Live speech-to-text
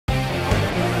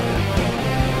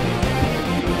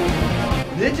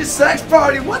Ninja Sex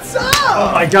Party, what's up?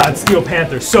 Oh my god, Steel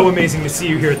Panther, so amazing to see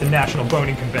you here at the National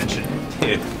Boning Convention.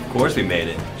 Dude, of course we made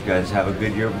it. Did you guys have a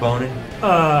good year of boning?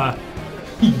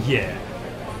 Yeah.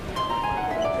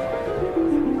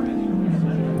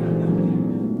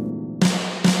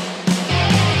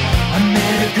 I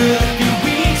met a girl a few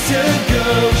weeks ago.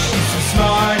 She's so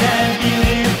smart and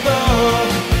beautiful.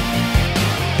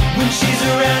 When she's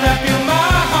around, I feel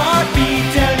my heart beat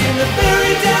down in the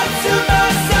very depths of my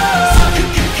soul.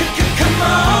 So come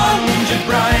on, Ninja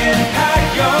Brian, pack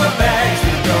your bags.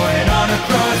 We're going on a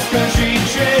cross-country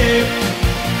trip.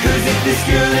 'Cause if this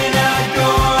girl and I go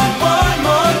on one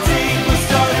more date, we'll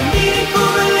start a meaningful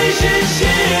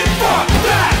relationship. Fuck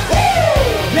that! Woo!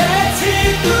 Let's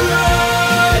hit the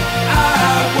road.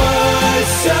 I was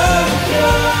so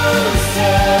close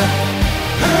to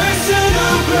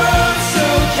personal growth. So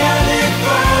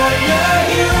California,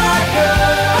 here I go.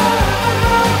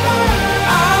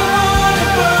 I wanna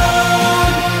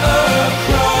run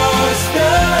across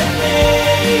the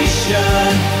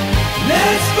nation.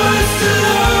 Let's bust a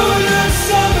load of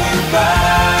summer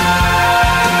vibe.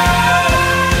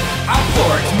 I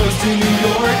porked most of New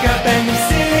York, I banged them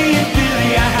silly and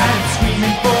Philly. I had them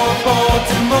screaming for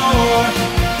Baltimore.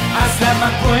 I slapped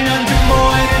my groin on Des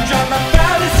Moines and dropped my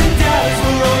phallus in Dallas.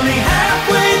 We're only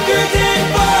halfway through day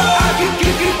 4. I could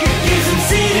give some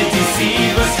C to DC,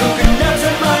 bust coconuts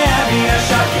in Miami. I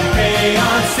shot Ray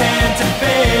on Santa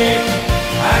Fe.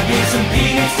 I gave some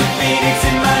Phoenix to Phoenix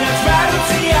and my nuts rattled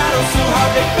Seattle so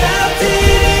hard they felt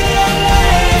it in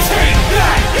LA. Take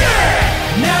that, yeah!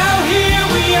 Now here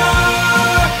we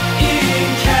are in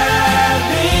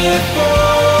California.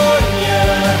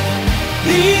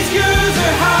 These girls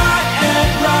are hot and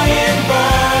Ryan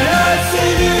bought us a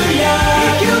new yacht. He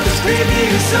killed the screaming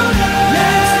Arizona.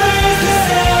 Let's raise the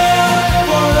sail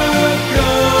for a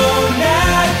gold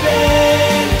adventure.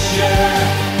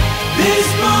 This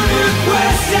motor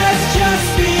quest has just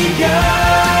begun.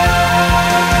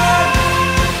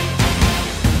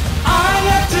 I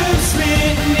left him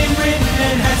smitten in Britain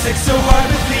and had sex so hard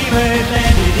with Lima it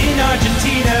landed in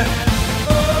Argentina.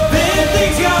 Then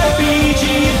things got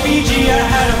Fiji and Fiji. I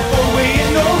had a 4-way in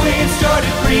Norway and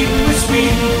started breeding with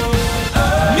Sweden.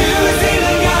 New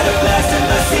Zealand got a blast in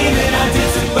my semen. I did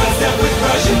some bust up with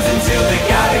Russians until they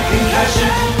got a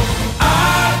concussion. I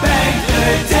banged the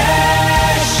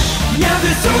dash. Now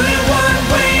there's only one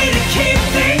way to keep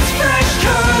things fresh,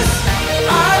 'cause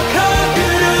I've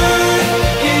conquered Earth.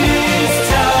 It is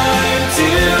time to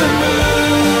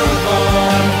move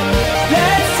on.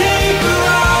 Let's take a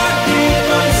rocket,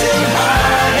 find some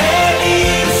hot and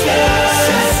eat stuff.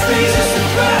 Set space is the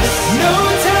thrust. No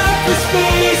time for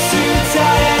space suits. I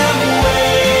am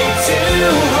way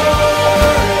too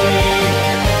horny.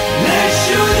 Let's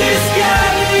show this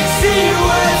galaxy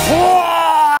what's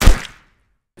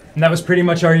And that was pretty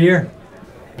much our year.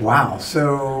 Wow,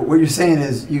 so what you're saying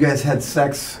is you guys had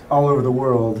sex all over the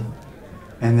world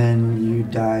and then you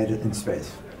died in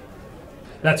space.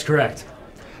 That's correct.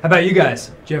 How about you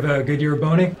guys? Did you have a good year of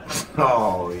boning?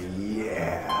 Oh,